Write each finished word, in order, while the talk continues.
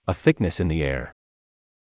a thickness in the air.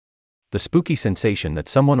 The spooky sensation that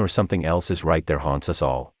someone or something else is right there haunts us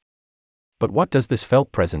all. But what does this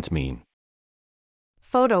felt presence mean?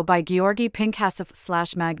 Photo by Georgi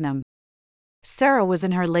Pinkasov/Magnum. Sarah was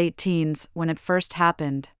in her late teens when it first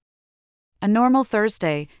happened. A normal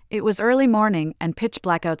Thursday, it was early morning and pitch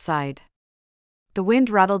black outside. The wind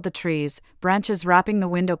rattled the trees, branches wrapping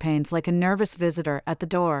the window panes like a nervous visitor at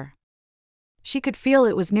the door. She could feel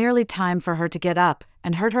it was nearly time for her to get up,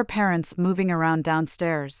 and heard her parents moving around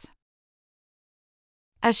downstairs.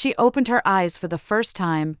 As she opened her eyes for the first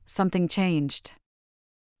time, something changed.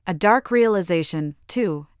 A dark realization,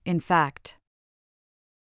 too, in fact.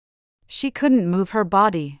 She couldn't move her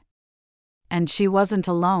body. And she wasn't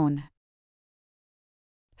alone.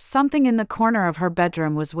 Something in the corner of her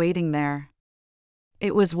bedroom was waiting there.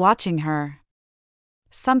 It was watching her.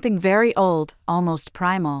 Something very old, almost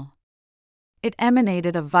primal. It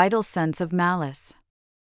emanated a vital sense of malice.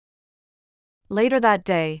 Later that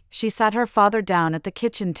day, she sat her father down at the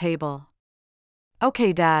kitchen table.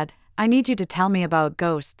 "Okay, Dad, I need you to tell me about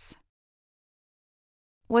ghosts."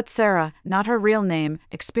 What Sarah, not her real name,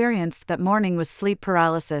 experienced that morning was sleep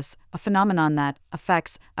paralysis, a phenomenon that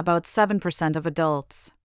affects about 7% of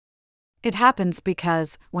adults. It happens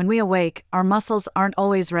because, when we awake, our muscles aren't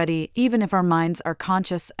always ready, even if our minds are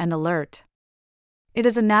conscious and alert. It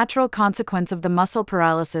is a natural consequence of the muscle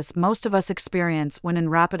paralysis most of us experience when in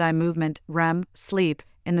rapid eye movement, REM, sleep,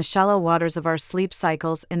 in the shallow waters of our sleep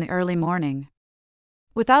cycles in the early morning.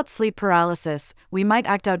 Without sleep paralysis, we might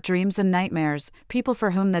act out dreams and nightmares. People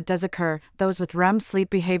for whom that does occur, those with REM sleep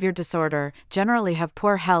behavior disorder, generally have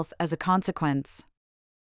poor health as a consequence.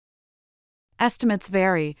 Estimates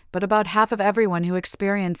vary, but about half of everyone who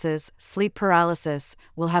experiences sleep paralysis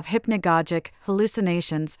will have hypnagogic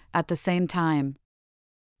hallucinations at the same time.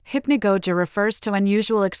 Hypnagogia refers to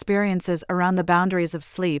unusual experiences around the boundaries of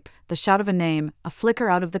sleep, the shout of a name, a flicker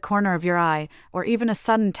out of the corner of your eye, or even a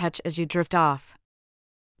sudden touch as you drift off.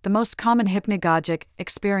 The most common hypnagogic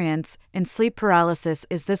experience in sleep paralysis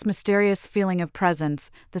is this mysterious feeling of presence,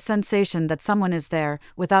 the sensation that someone is there,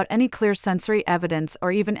 without any clear sensory evidence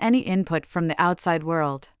or even any input from the outside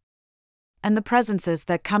world. And the presences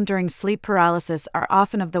that come during sleep paralysis are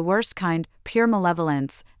often of the worst kind, pure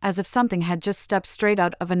malevolence, as if something had just stepped straight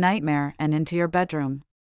out of a nightmare and into your bedroom.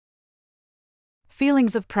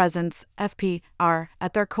 Feelings of presence, FP, are,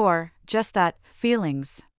 at their core, just that,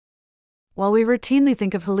 feelings. While we routinely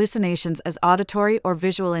think of hallucinations as auditory or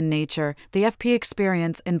visual in nature, the FP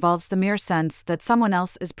experience involves the mere sense that someone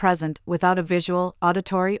else is present without a visual,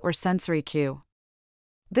 auditory, or sensory cue.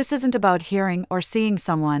 This isn't about hearing or seeing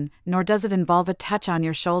someone, nor does it involve a touch on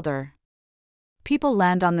your shoulder. People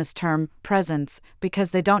land on this term, presence,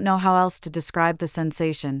 because they don't know how else to describe the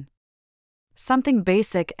sensation. Something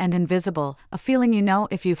basic and invisible, a feeling you know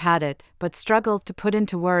if you've had it, but struggle to put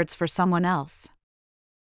into words for someone else.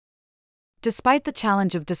 Despite the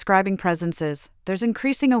challenge of describing presences, there's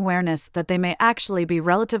increasing awareness that they may actually be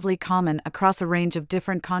relatively common across a range of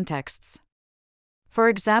different contexts. For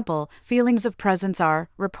example, feelings of presence are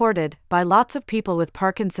reported by lots of people with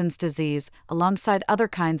Parkinson's disease, alongside other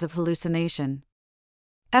kinds of hallucination.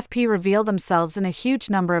 FP reveal themselves in a huge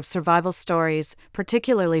number of survival stories,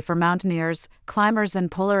 particularly for mountaineers, climbers, and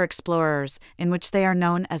polar explorers, in which they are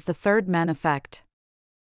known as the third man effect.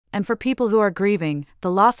 And for people who are grieving,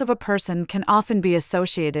 the loss of a person can often be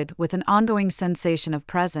associated with an ongoing sensation of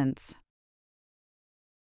presence.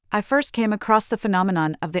 I first came across the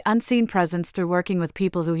phenomenon of the unseen presence through working with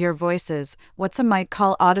people who hear voices, what some might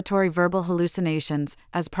call auditory verbal hallucinations,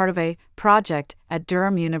 as part of a project at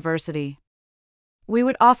Durham University. We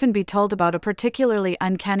would often be told about a particularly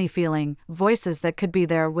uncanny feeling, voices that could be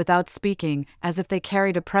there without speaking, as if they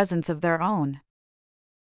carried a presence of their own.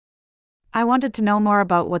 I wanted to know more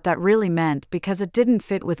about what that really meant because it didn't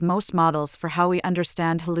fit with most models for how we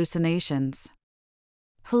understand hallucinations.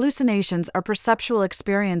 Hallucinations are perceptual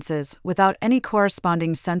experiences without any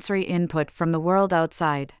corresponding sensory input from the world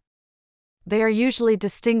outside. They are usually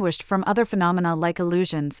distinguished from other phenomena like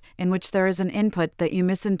illusions, in which there is an input that you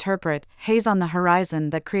misinterpret. Haze on the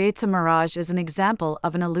horizon that creates a mirage is an example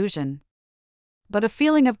of an illusion. But a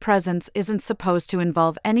feeling of presence isn't supposed to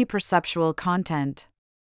involve any perceptual content.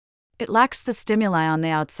 It lacks the stimuli on the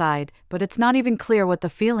outside, but it's not even clear what the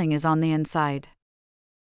feeling is on the inside.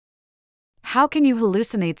 How can you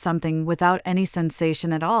hallucinate something without any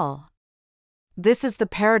sensation at all? This is the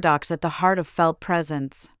paradox at the heart of felt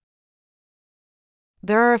presence.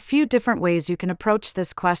 There are a few different ways you can approach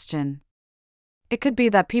this question. It could be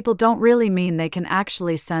that people don't really mean they can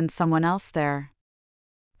actually sense someone else there.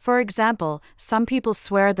 For example, some people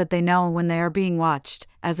swear that they know when they are being watched,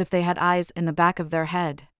 as if they had eyes in the back of their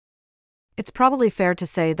head. It's probably fair to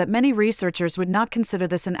say that many researchers would not consider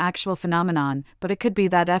this an actual phenomenon, but it could be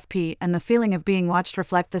that FP and the feeling of being watched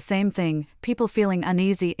reflect the same thing: people feeling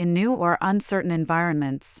uneasy in new or uncertain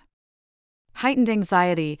environments. Heightened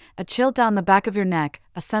anxiety, a chill down the back of your neck,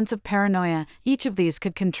 a sense of paranoia, each of these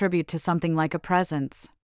could contribute to something like a presence.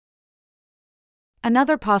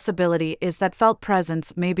 Another possibility is that felt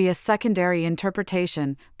presence may be a secondary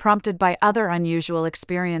interpretation, prompted by other unusual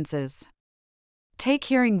experiences. Take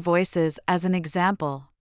hearing voices as an example.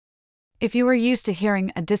 If you were used to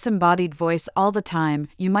hearing a disembodied voice all the time,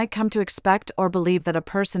 you might come to expect or believe that a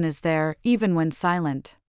person is there, even when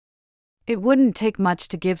silent. It wouldn't take much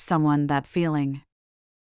to give someone that feeling.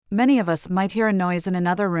 Many of us might hear a noise in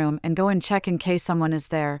another room and go and check in case someone is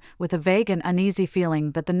there, with a vague and uneasy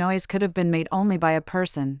feeling that the noise could have been made only by a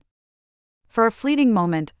person. For a fleeting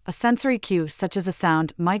moment, a sensory cue such as a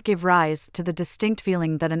sound might give rise to the distinct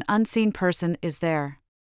feeling that an unseen person is there.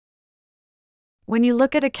 When you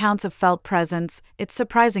look at accounts of felt presence, it's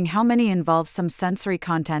surprising how many involve some sensory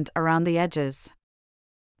content around the edges.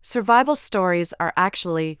 Survival stories are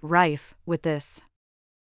actually rife with this.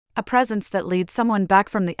 A presence that leads someone back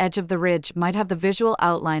from the edge of the ridge might have the visual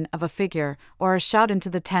outline of a figure, or a shout into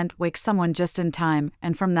the tent wakes someone just in time,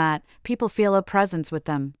 and from that, people feel a presence with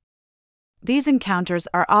them. These encounters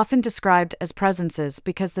are often described as presences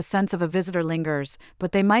because the sense of a visitor lingers,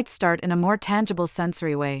 but they might start in a more tangible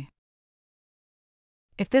sensory way.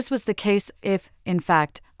 If this was the case, if, in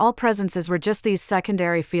fact, all presences were just these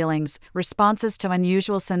secondary feelings, responses to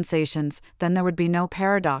unusual sensations, then there would be no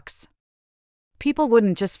paradox. People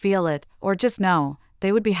wouldn't just feel it, or just know,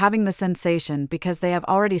 they would be having the sensation because they have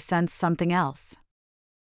already sensed something else.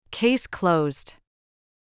 Case closed.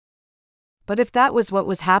 But if that was what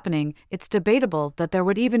was happening, it's debatable that there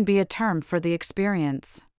would even be a term for the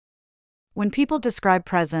experience. When people describe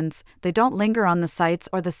presence, they don't linger on the sights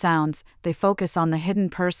or the sounds, they focus on the hidden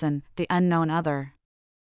person, the unknown other.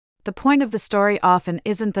 The point of the story often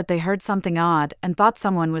isn't that they heard something odd and thought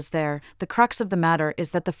someone was there, the crux of the matter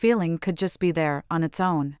is that the feeling could just be there, on its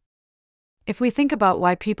own. If we think about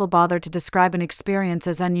why people bother to describe an experience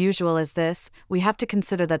as unusual as this, we have to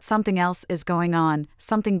consider that something else is going on,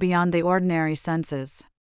 something beyond the ordinary senses.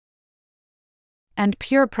 And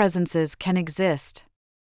pure presences can exist.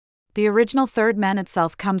 The original third man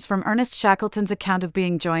itself comes from Ernest Shackleton's account of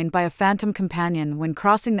being joined by a phantom companion when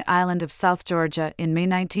crossing the island of South Georgia in May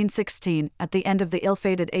 1916 at the end of the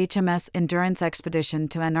ill-fated HMS Endurance expedition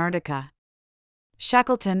to Antarctica.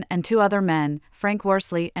 Shackleton and two other men, Frank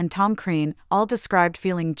Worsley and Tom Crean, all described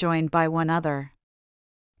feeling joined by one other.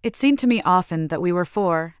 "It seemed to me often that we were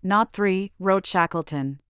four, not three," wrote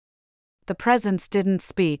Shackleton. "The presence didn't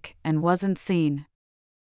speak and wasn't seen.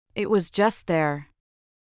 It was just there."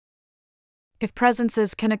 If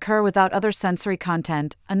presences can occur without other sensory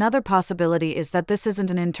content, another possibility is that this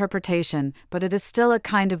isn't an interpretation, but it is still a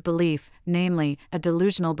kind of belief, namely, a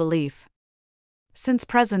delusional belief. Since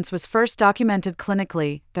presence was first documented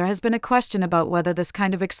clinically, there has been a question about whether this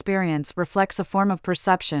kind of experience reflects a form of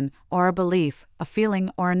perception, or a belief, a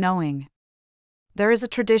feeling or a knowing. There is a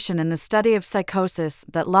tradition in the study of psychosis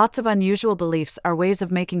that lots of unusual beliefs are ways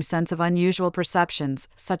of making sense of unusual perceptions,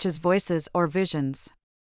 such as voices or visions.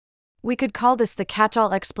 We could call this the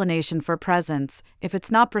catch-all explanation for presence. If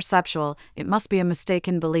it's not perceptual, it must be a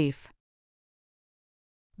mistaken belief.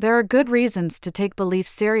 There are good reasons to take belief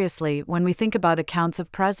seriously when we think about accounts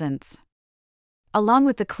of presence. Along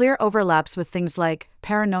with the clear overlaps with things like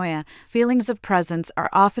paranoia, feelings of presence are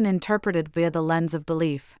often interpreted via the lens of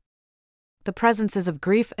belief. The presences of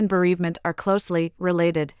grief and bereavement are closely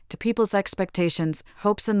related to people's expectations,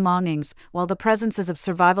 hopes and longings, while the presences of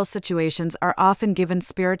survival situations are often given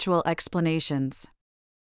spiritual explanations.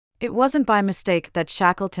 It wasn't by mistake that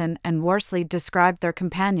Shackleton and Worsley described their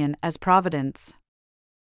companion as Providence.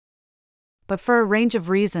 But for a range of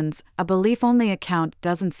reasons, a belief-only account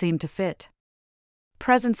doesn't seem to fit.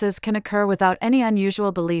 Presences can occur without any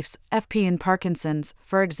unusual beliefs. FP in Parkinson's,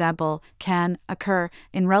 for example, can occur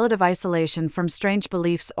in relative isolation from strange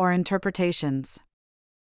beliefs or interpretations.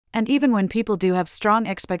 And even when people do have strong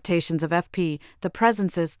expectations of FP, the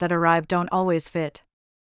presences that arrive don't always fit.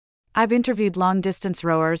 I've interviewed long-distance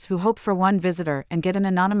rowers who hope for one visitor and get an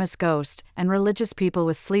anonymous ghost, and religious people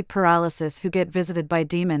with sleep paralysis who get visited by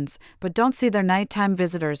demons, but don't see their nighttime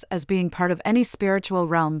visitors as being part of any spiritual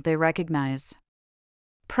realm they recognize.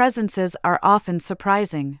 Presences are often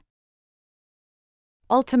surprising.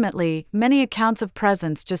 Ultimately, many accounts of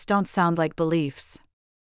presence just don't sound like beliefs.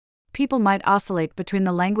 People might oscillate between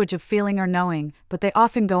the language of feeling or knowing, but they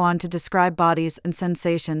often go on to describe bodies and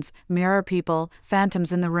sensations, mirror people,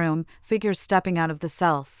 phantoms in the room, figures stepping out of the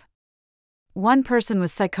self. One person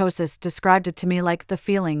with psychosis described it to me like the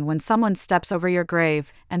feeling when someone steps over your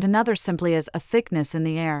grave, and another simply as a thickness in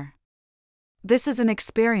the air. This is an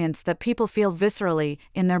experience that people feel viscerally,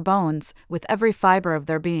 in their bones, with every fiber of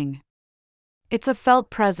their being. It's a felt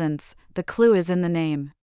presence, the clue is in the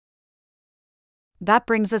name. That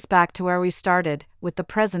brings us back to where we started, with the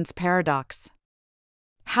presence paradox.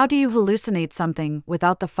 How do you hallucinate something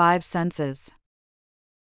without the five senses?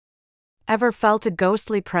 Ever felt a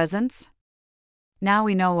ghostly presence? Now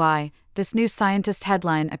we know why. This New Scientist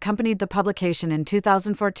headline accompanied the publication in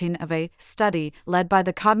 2014 of a study led by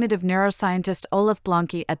the cognitive neuroscientist Olaf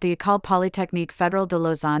Blanqui at the École Polytechnique Fédérale de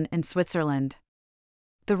Lausanne in Switzerland.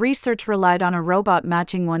 The research relied on a robot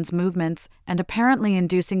matching one's movements and apparently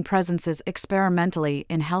inducing presences experimentally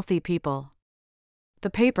in healthy people.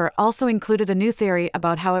 The paper also included a new theory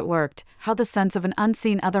about how it worked, how the sense of an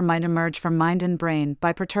unseen other might emerge from mind and brain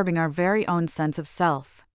by perturbing our very own sense of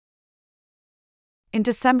self. In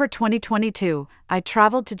December 2022, I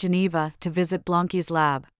traveled to Geneva to visit Blanqui's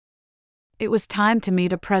lab. It was time to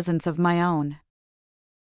meet a presence of my own.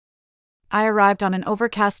 I arrived on an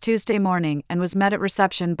overcast Tuesday morning and was met at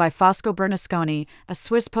reception by Fosco Bernasconi, a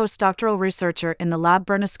Swiss postdoctoral researcher in the lab.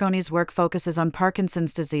 Bernasconi's work focuses on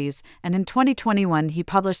Parkinson's disease, and in 2021 he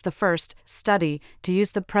published the first study to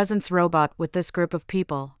use the presence robot with this group of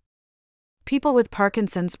people. People with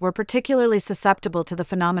Parkinson's were particularly susceptible to the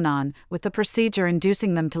phenomenon, with the procedure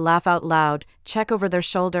inducing them to laugh out loud, check over their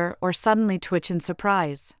shoulder, or suddenly twitch in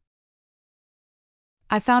surprise.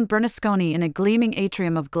 I found Bernasconi in a gleaming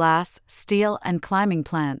atrium of glass, steel, and climbing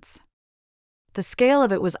plants. The scale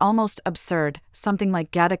of it was almost absurd, something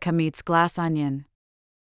like Gattaca meets glass onion.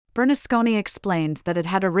 Bernasconi explained that it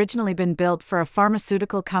had originally been built for a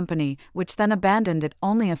pharmaceutical company, which then abandoned it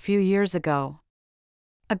only a few years ago.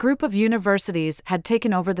 A group of universities had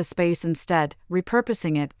taken over the space instead,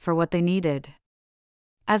 repurposing it for what they needed.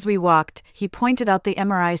 As we walked, he pointed out the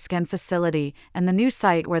MRI scan facility and the new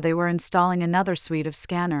site where they were installing another suite of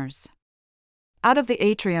scanners. Out of the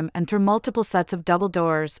atrium and through multiple sets of double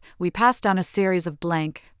doors, we passed down a series of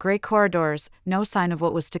blank, gray corridors, no sign of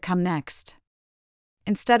what was to come next.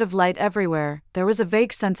 Instead of light everywhere, there was a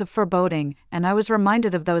vague sense of foreboding, and I was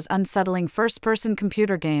reminded of those unsettling first-person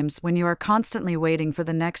computer games when you are constantly waiting for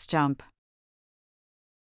the next jump.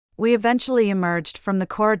 We eventually emerged from the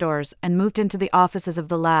corridors and moved into the offices of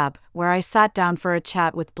the lab, where I sat down for a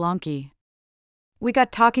chat with Blanqui. We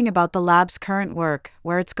got talking about the lab's current work,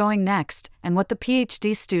 where it's going next, and what the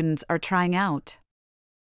PhD students are trying out.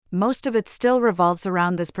 Most of it still revolves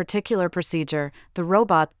around this particular procedure, the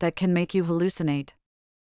robot that can make you hallucinate.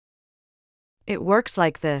 It works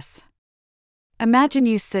like this. Imagine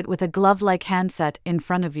you sit with a glove-like handset in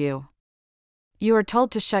front of you. You are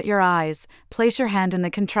told to shut your eyes, place your hand in the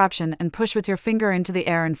contraption and push with your finger into the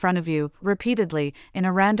air in front of you, repeatedly, in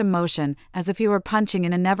a random motion, as if you were punching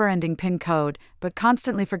in a never-ending PIN code, but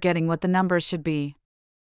constantly forgetting what the numbers should be.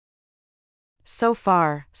 So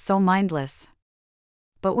far, so mindless.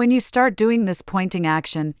 But when you start doing this pointing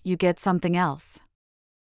action, you get something else.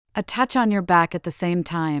 A touch on your back at the same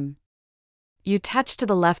time. You touch to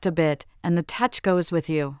the left a bit, and the touch goes with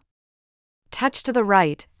you. Touch to the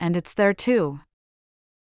right, and it's there too.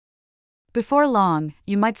 Before long,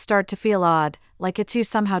 you might start to feel odd, like it's you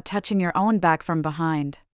somehow touching your own back from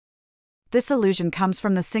behind. This illusion comes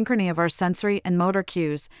from the synchrony of our sensory and motor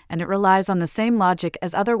cues, and it relies on the same logic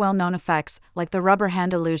as other well-known effects, like the rubber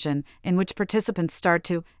hand illusion, in which participants start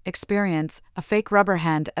to experience a fake rubber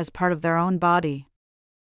hand as part of their own body.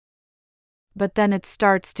 But then it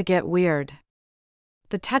starts to get weird.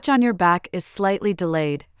 The touch on your back is slightly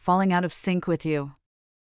delayed, falling out of sync with you.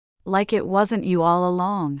 Like it wasn't you all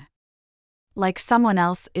along. Like someone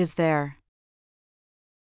else is there.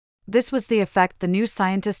 This was the effect the New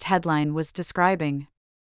Scientist headline was describing.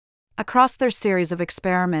 Across their series of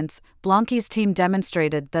experiments, Blanqui's team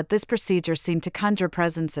demonstrated that this procedure seemed to conjure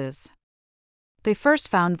presences. They first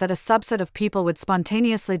found that a subset of people would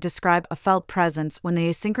spontaneously describe a felt presence when the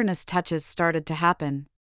asynchronous touches started to happen.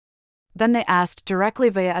 Then they asked directly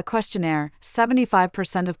via a questionnaire.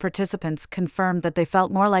 75% of participants confirmed that they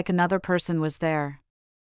felt more like another person was there.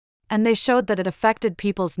 And they showed that it affected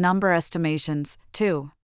people's number estimations,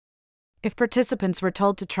 too. If participants were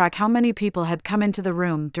told to track how many people had come into the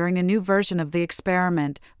room during a new version of the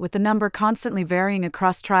experiment, with the number constantly varying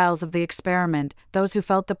across trials of the experiment, those who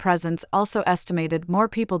felt the presence also estimated more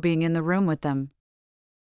people being in the room with them.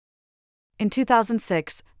 In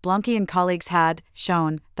 2006, Blanqui and colleagues had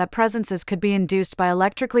shown that presences could be induced by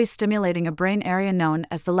electrically stimulating a brain area known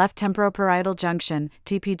as the left temporoparietal junction,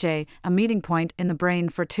 TPJ, a meeting point in the brain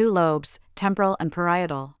for two lobes, temporal and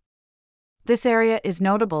parietal. This area is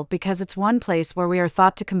notable because it's one place where we are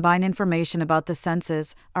thought to combine information about the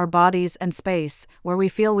senses, our bodies, and space, where we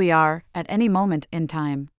feel we are, at any moment in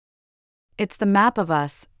time. It's the map of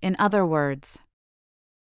us, in other words.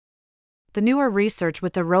 The newer research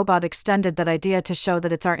with the robot extended that idea to show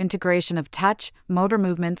that it's our integration of touch, motor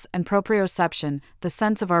movements, and proprioception, the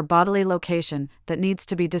sense of our bodily location, that needs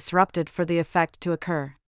to be disrupted for the effect to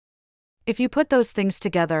occur. If you put those things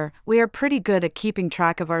together, we are pretty good at keeping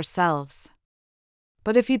track of ourselves.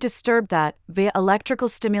 But if you disturb that, via electrical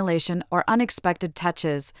stimulation or unexpected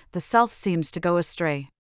touches, the self seems to go astray.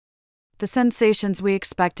 The sensations we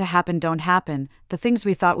expect to happen don't happen, the things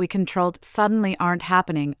we thought we controlled suddenly aren't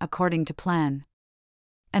happening according to plan.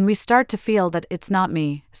 And we start to feel that it's not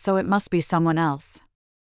me, so it must be someone else.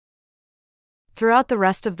 Throughout the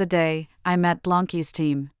rest of the day, I met Blanque's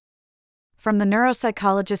team. From the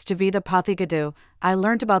neuropsychologist Jovita Pathigadou, I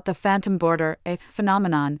learned about the phantom border, a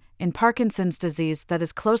phenomenon in Parkinson's disease that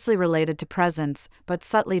is closely related to presence, but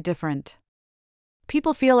subtly different.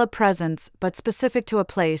 People feel a presence, but specific to a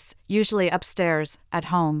place, usually upstairs, at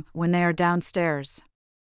home, when they are downstairs.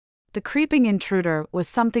 The creeping intruder was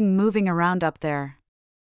something moving around up there.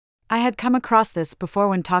 I had come across this before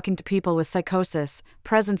when talking to people with psychosis.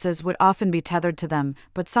 Presences would often be tethered to them,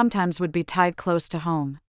 but sometimes would be tied close to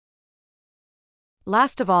home.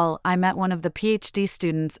 Last of all, I met one of the PhD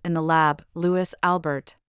students in the lab, Louis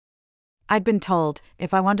Albert. I'd been told,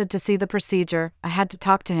 if I wanted to see the procedure, I had to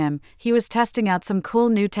talk to him. He was testing out some cool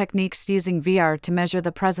new techniques using VR to measure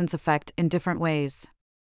the presence effect in different ways.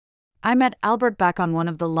 I met Albert back on one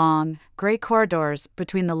of the long, gray corridors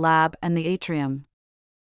between the lab and the atrium.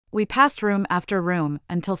 We passed room after room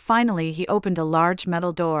until finally he opened a large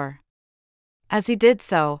metal door. As he did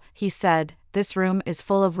so, he said, "This room is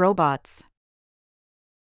full of robots."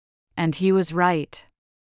 And he was right.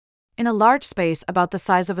 In a large space about the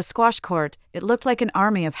size of a squash court, it looked like an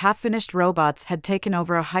army of half-finished robots had taken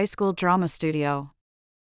over a high school drama studio.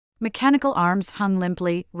 Mechanical arms hung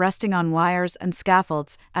limply, resting on wires and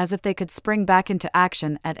scaffolds, as if they could spring back into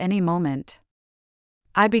action at any moment.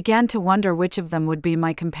 I began to wonder which of them would be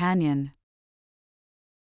my companion.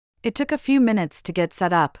 It took a few minutes to get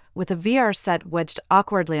set up, with a VR set wedged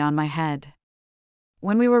awkwardly on my head.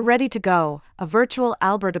 When we were ready to go, a virtual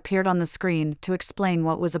Albert appeared on the screen to explain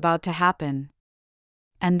what was about to happen.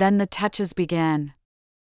 And then the touches began.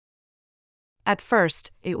 At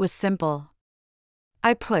first, it was simple.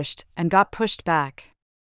 I pushed and got pushed back.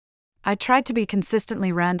 I tried to be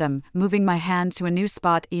consistently random, moving my hand to a new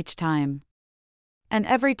spot each time. And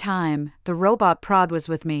every time, the robot prod was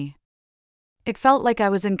with me. It felt like I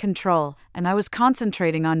was in control, and I was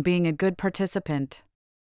concentrating on being a good participant.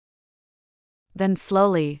 Then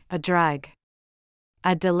slowly, a drag.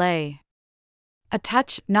 A delay. A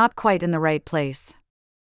touch not quite in the right place.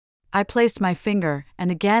 I placed my finger, and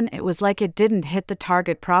again it was like it didn't hit the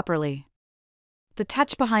target properly. The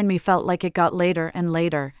touch behind me felt like it got later and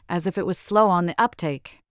later, as if it was slow on the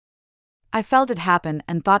uptake. I felt it happen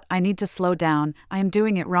and thought, I need to slow down, I am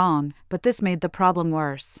doing it wrong, but this made the problem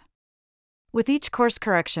worse. With each course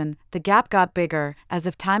correction, the gap got bigger, as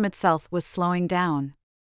if time itself was slowing down.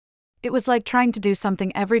 It was like trying to do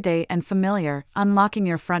something everyday and familiar, unlocking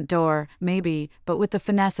your front door, maybe, but with the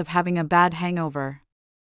finesse of having a bad hangover.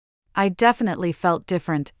 I definitely felt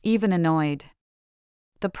different, even annoyed.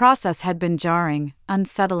 The process had been jarring,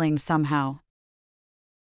 unsettling somehow.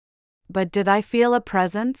 But did I feel a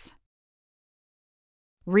presence?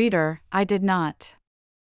 Reader, I did not.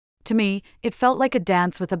 To me, it felt like a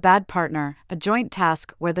dance with a bad partner, a joint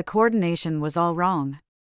task where the coordination was all wrong.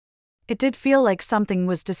 It did feel like something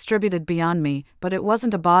was distributed beyond me, but it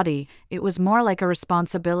wasn't a body, it was more like a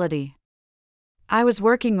responsibility. I was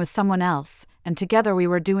working with someone else, and together we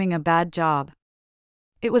were doing a bad job.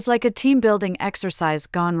 It was like a team-building exercise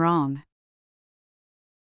gone wrong.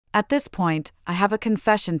 At this point, I have a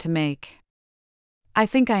confession to make. I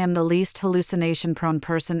think I am the least hallucination-prone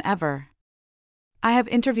person ever. I have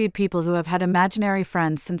interviewed people who have had imaginary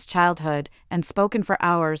friends since childhood and spoken for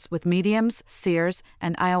hours with mediums, seers,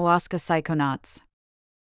 and ayahuasca psychonauts.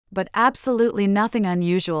 But absolutely nothing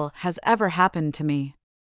unusual has ever happened to me.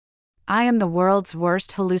 I am the world's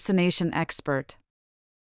worst hallucination expert.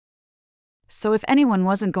 So if anyone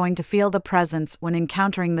wasn't going to feel the presence when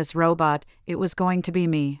encountering this robot, it was going to be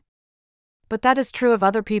me. But that is true of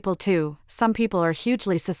other people too. Some people are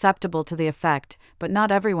hugely susceptible to the effect, but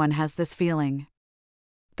not everyone has this feeling.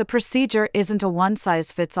 The procedure isn't a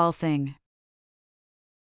one-size-fits-all thing.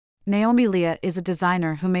 Naomi Leah is a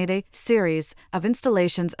designer who made a series of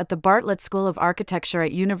installations at the Bartlett School of Architecture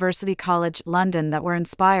at University College London that were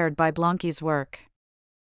inspired by Blanque's work.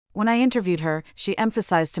 When I interviewed her, she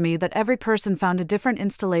emphasized to me that every person found a different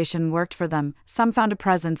installation worked for them. Some found a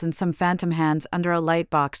presence in some phantom hands under a light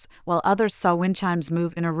box, while others saw wind chimes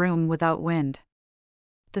move in a room without wind.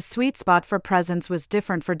 The sweet spot for presence was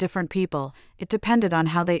different for different people. It depended on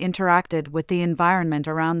how they interacted with the environment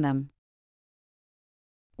around them.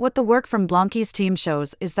 What the work from Blanque's team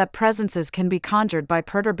shows is that presences can be conjured by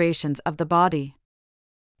perturbations of the body.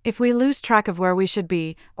 If we lose track of where we should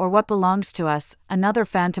be, or what belongs to us, another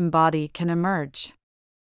phantom body can emerge.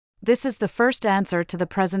 This is the first answer to the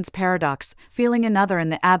presence paradox. Feeling another in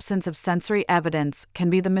the absence of sensory evidence can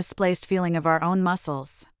be the misplaced feeling of our own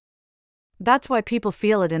muscles. That's why people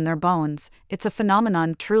feel it in their bones. It's a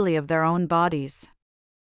phenomenon truly of their own bodies.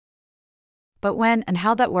 But when and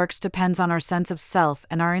how that works depends on our sense of self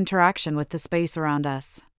and our interaction with the space around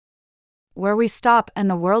us. Where we stop and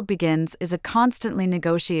the world begins is a constantly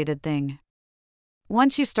negotiated thing.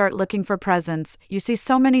 Once you start looking for presence, you see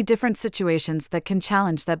so many different situations that can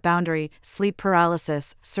challenge that boundary: sleep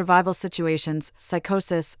paralysis, survival situations,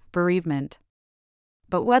 psychosis, bereavement.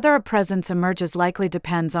 But whether a presence emerges likely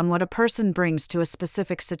depends on what a person brings to a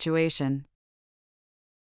specific situation.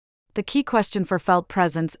 The key question for felt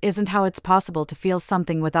presence isn't how it's possible to feel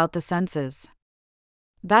something without the senses.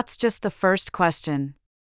 That's just the first question.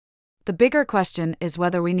 The bigger question is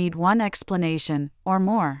whether we need one explanation, or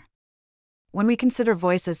more. When we consider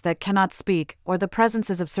voices that cannot speak, or the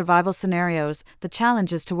presences of survival scenarios, the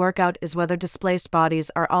challenge is to work out is whether displaced bodies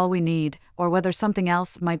are all we need, or whether something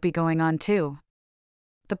else might be going on too.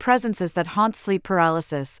 The presences that haunt sleep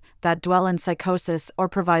paralysis, that dwell in psychosis or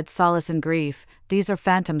provide solace in grief, these are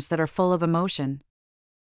phantoms that are full of emotion.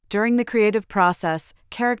 During the creative process,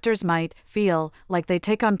 characters might feel like they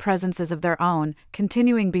take on presences of their own,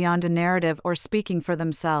 continuing beyond a narrative or speaking for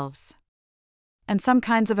themselves. And some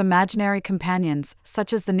kinds of imaginary companions,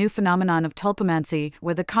 such as the new phenomenon of tulpomancy,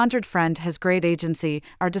 where the conjured friend has great agency,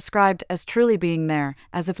 are described as truly being there,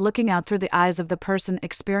 as if looking out through the eyes of the person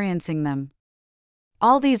experiencing them.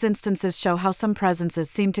 All these instances show how some presences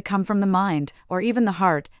seem to come from the mind, or even the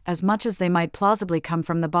heart, as much as they might plausibly come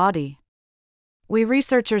from the body. We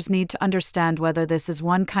researchers need to understand whether this is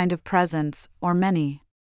one kind of presence, or many.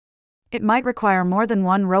 It might require more than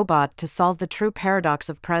one robot to solve the true paradox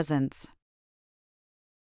of presence.